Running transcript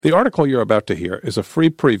The article you're about to hear is a free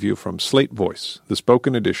preview from Slate Voice, the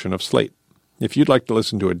spoken edition of Slate. If you'd like to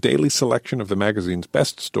listen to a daily selection of the magazine's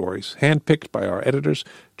best stories, handpicked by our editors,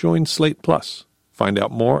 join Slate Plus. Find out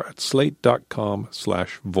more at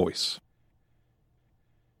slate.com/voice.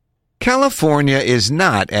 California is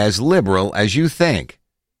not as liberal as you think.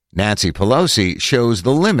 Nancy Pelosi shows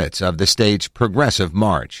the limits of the state's progressive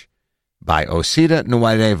march. By Osita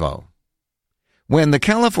Nuevo. When the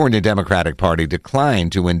California Democratic Party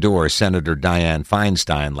declined to endorse Senator Dianne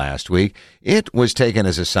Feinstein last week, it was taken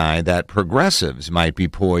as a sign that progressives might be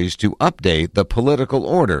poised to update the political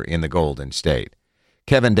order in the Golden State.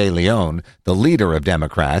 Kevin De León, the leader of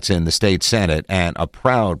Democrats in the state Senate and a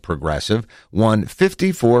proud progressive, won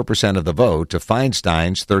 54% of the vote to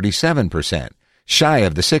Feinstein's 37%, shy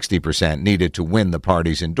of the 60% needed to win the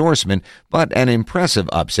party's endorsement, but an impressive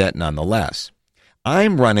upset nonetheless.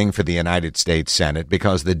 I'm running for the United States Senate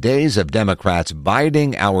because the days of Democrats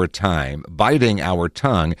biding our time, biting our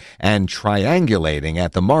tongue, and triangulating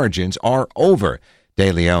at the margins are over,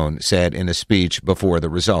 De León said in a speech before the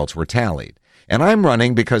results were tallied. And I'm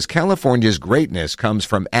running because California's greatness comes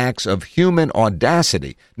from acts of human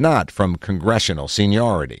audacity, not from congressional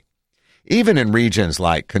seniority. Even in regions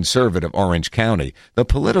like conservative Orange County, the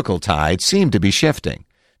political tide seemed to be shifting.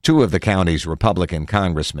 Two of the county's Republican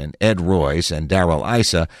congressmen, Ed Royce and Darrell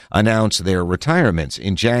Issa, announced their retirements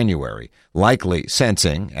in January, likely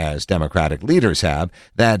sensing, as Democratic leaders have,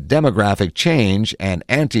 that demographic change and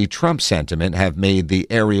anti-Trump sentiment have made the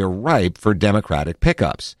area ripe for Democratic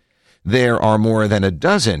pickups. There are more than a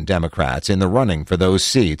dozen Democrats in the running for those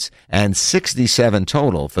seats and 67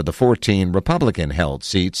 total for the 14 Republican-held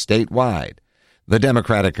seats statewide. The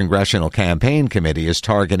Democratic Congressional Campaign Committee is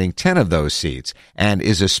targeting 10 of those seats and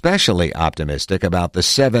is especially optimistic about the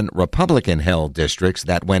 7 Republican-held districts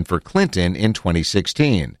that went for Clinton in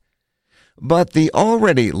 2016. But the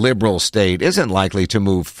already liberal state isn't likely to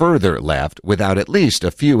move further left without at least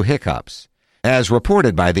a few hiccups. As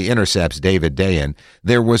reported by The Intercept's David Dayen,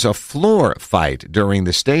 there was a floor fight during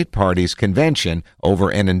the state party's convention over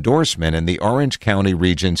an endorsement in the Orange County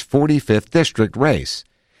region's 45th district race.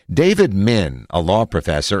 David Min, a law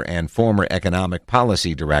professor and former economic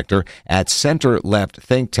policy director at center-left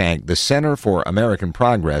think tank the Center for American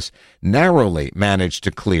Progress, narrowly managed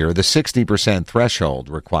to clear the 60% threshold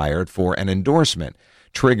required for an endorsement,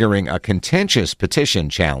 triggering a contentious petition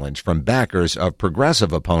challenge from backers of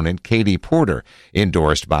progressive opponent Katie Porter,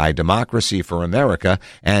 endorsed by Democracy for America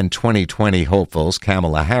and 2020 hopefuls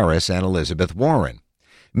Kamala Harris and Elizabeth Warren.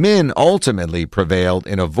 Min ultimately prevailed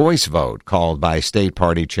in a voice vote called by State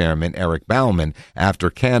Party Chairman Eric Bauman after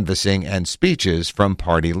canvassing and speeches from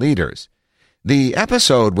party leaders. The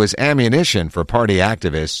episode was ammunition for party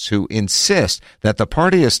activists who insist that the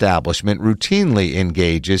party establishment routinely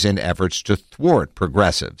engages in efforts to thwart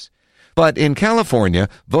progressives. But in California,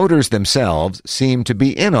 voters themselves seem to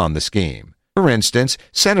be in on the scheme. For instance,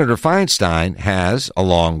 Senator Feinstein has,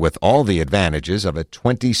 along with all the advantages of a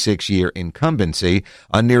 26-year incumbency,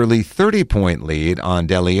 a nearly 30-point lead on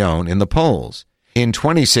De León in the polls. In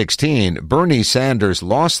 2016, Bernie Sanders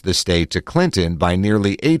lost the state to Clinton by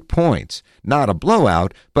nearly 8 points. Not a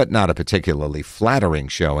blowout, but not a particularly flattering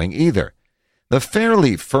showing either. The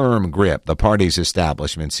fairly firm grip the party's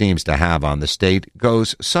establishment seems to have on the state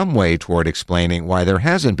goes some way toward explaining why there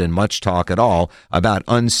hasn't been much talk at all about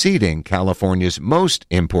unseating California's most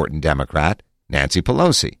important Democrat, Nancy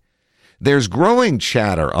Pelosi. There's growing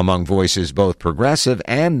chatter among voices both progressive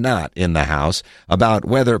and not in the House about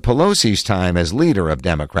whether Pelosi's time as leader of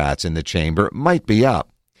Democrats in the chamber might be up.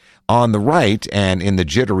 On the right and in the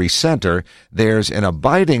jittery center, there's an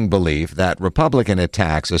abiding belief that Republican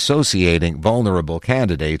attacks associating vulnerable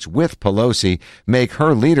candidates with Pelosi make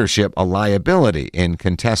her leadership a liability in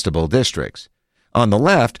contestable districts. On the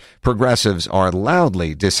left, progressives are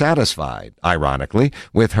loudly dissatisfied, ironically,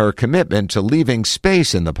 with her commitment to leaving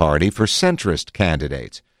space in the party for centrist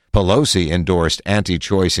candidates. Pelosi endorsed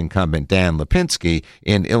anti-choice incumbent Dan Lipinski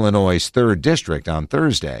in Illinois' 3rd District on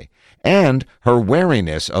Thursday, and her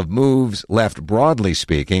wariness of moves left broadly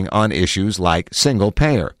speaking on issues like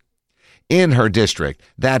single-payer. In her district,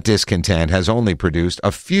 that discontent has only produced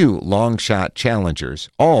a few long-shot challengers,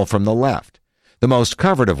 all from the left, the most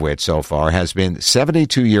covered of which so far has been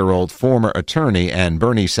 72-year-old former attorney and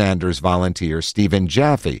Bernie Sanders volunteer Stephen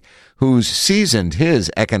Jaffe, who's seasoned his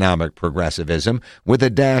economic progressivism with a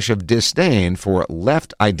dash of disdain for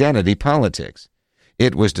left identity politics.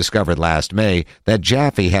 It was discovered last May that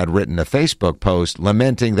Jaffe had written a Facebook post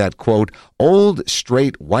lamenting that, quote, old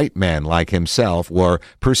straight white men like himself were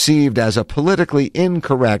perceived as a politically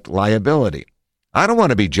incorrect liability. I don't want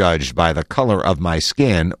to be judged by the color of my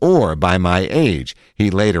skin or by my age,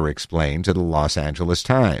 he later explained to the Los Angeles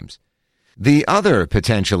Times. The other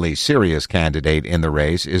potentially serious candidate in the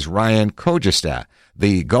race is Ryan Khojesteh,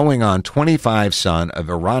 the going-on-25 son of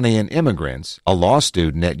Iranian immigrants, a law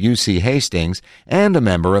student at UC Hastings, and a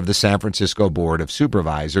member of the San Francisco Board of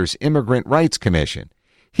Supervisors Immigrant Rights Commission.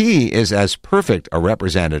 He is as perfect a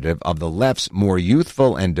representative of the left's more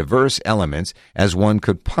youthful and diverse elements as one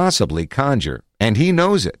could possibly conjure, and he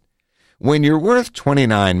knows it. When you're worth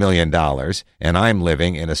 $29 million, and I'm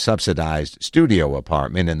living in a subsidized studio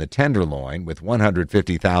apartment in the Tenderloin with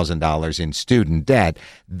 $150,000 in student debt,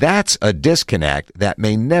 that's a disconnect that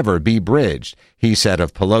may never be bridged, he said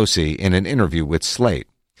of Pelosi in an interview with Slate.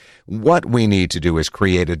 What we need to do is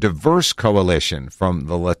create a diverse coalition from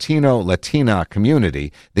the Latino-Latina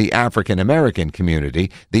community, the African-American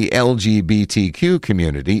community, the LGBTQ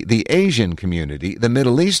community, the Asian community, the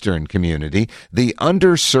Middle Eastern community, the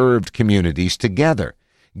underserved communities together.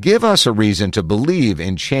 Give us a reason to believe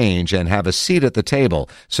in change and have a seat at the table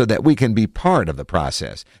so that we can be part of the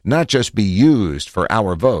process, not just be used for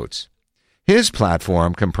our votes. His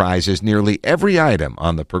platform comprises nearly every item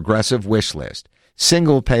on the progressive wish list.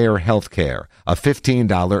 Single-payer health care, a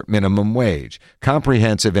 $15 minimum wage,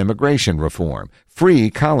 comprehensive immigration reform,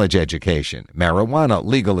 free college education, marijuana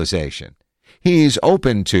legalization. He's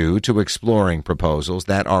open to exploring proposals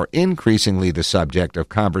that are increasingly the subject of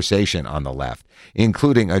conversation on the left,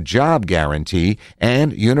 including a job guarantee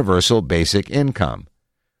and universal basic income.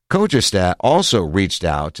 Khojesteh also reached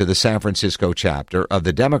out to the San Francisco chapter of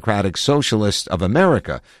the Democratic Socialists of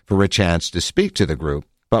America for a chance to speak to the group,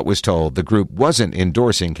 but was told the group wasn't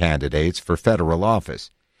endorsing candidates for federal office.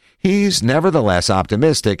 He's nevertheless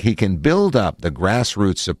optimistic he can build up the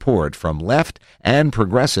grassroots support from left and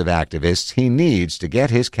progressive activists he needs to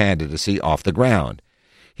get his candidacy off the ground.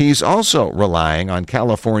 He's also relying on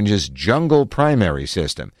California's jungle primary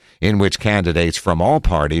system, in which candidates from all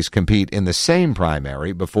parties compete in the same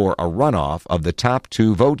primary before a runoff of the top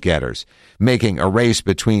two vote-getters, making a race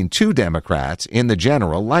between two Democrats in the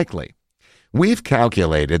general likely. We've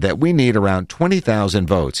calculated that we need around 20,000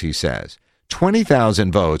 votes, he says.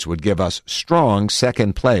 20,000 votes would give us strong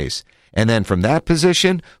second place, and then from that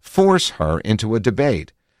position, force her into a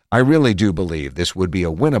debate. I really do believe this would be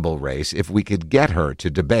a winnable race if we could get her to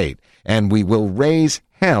debate, and we will raise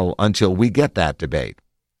hell until we get that debate.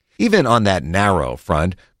 Even on that narrow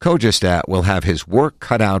front, Khojesteh will have his work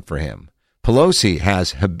cut out for him. Pelosi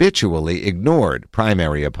has habitually ignored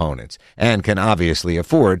primary opponents and can obviously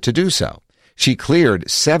afford to do so. She cleared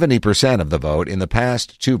 70% of the vote in the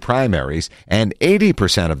past two primaries and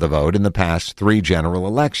 80% of the vote in the past three general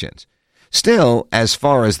elections. Still, as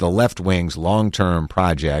far as the left wing's long-term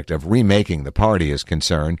project of remaking the party is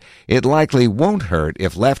concerned, it likely won't hurt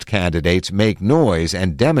if left candidates make noise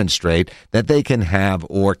and demonstrate that they can have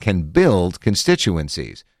or can build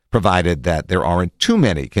constituencies, provided that there aren't too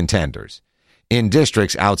many contenders. In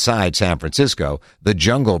districts outside San Francisco, the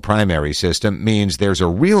jungle primary system means there's a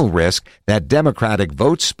real risk that Democratic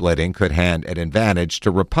vote splitting could hand an advantage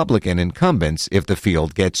to Republican incumbents if the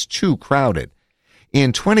field gets too crowded.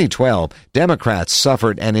 In 2012, Democrats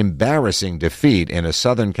suffered an embarrassing defeat in a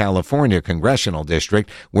Southern California congressional district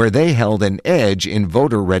where they held an edge in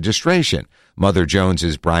voter registration, Mother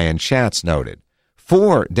Jones's Brian Schatz noted.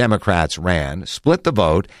 4 Democrats ran, split the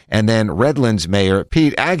vote, and then Redlands Mayor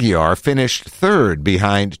Pete Aguiar finished third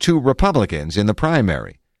behind 2 Republicans in the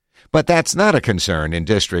primary. But that's not a concern in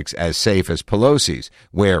districts as safe as Pelosi's,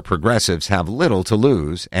 where progressives have little to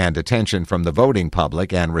lose and attention from the voting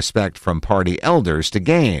public and respect from party elders to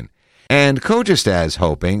gain. And Khojesteh is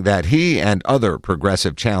hoping that he and other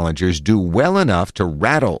progressive challengers do well enough to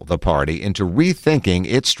rattle the party into rethinking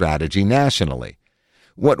its strategy nationally.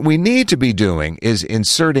 What we need to be doing is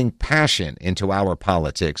inserting passion into our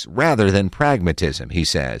politics rather than pragmatism, he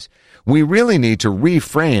says. We really need to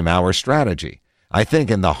reframe our strategy. I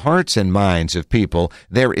think in the hearts and minds of people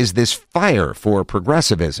there is this fire for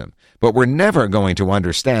progressivism, but we're never going to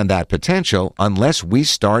understand that potential unless we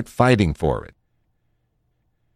start fighting for it.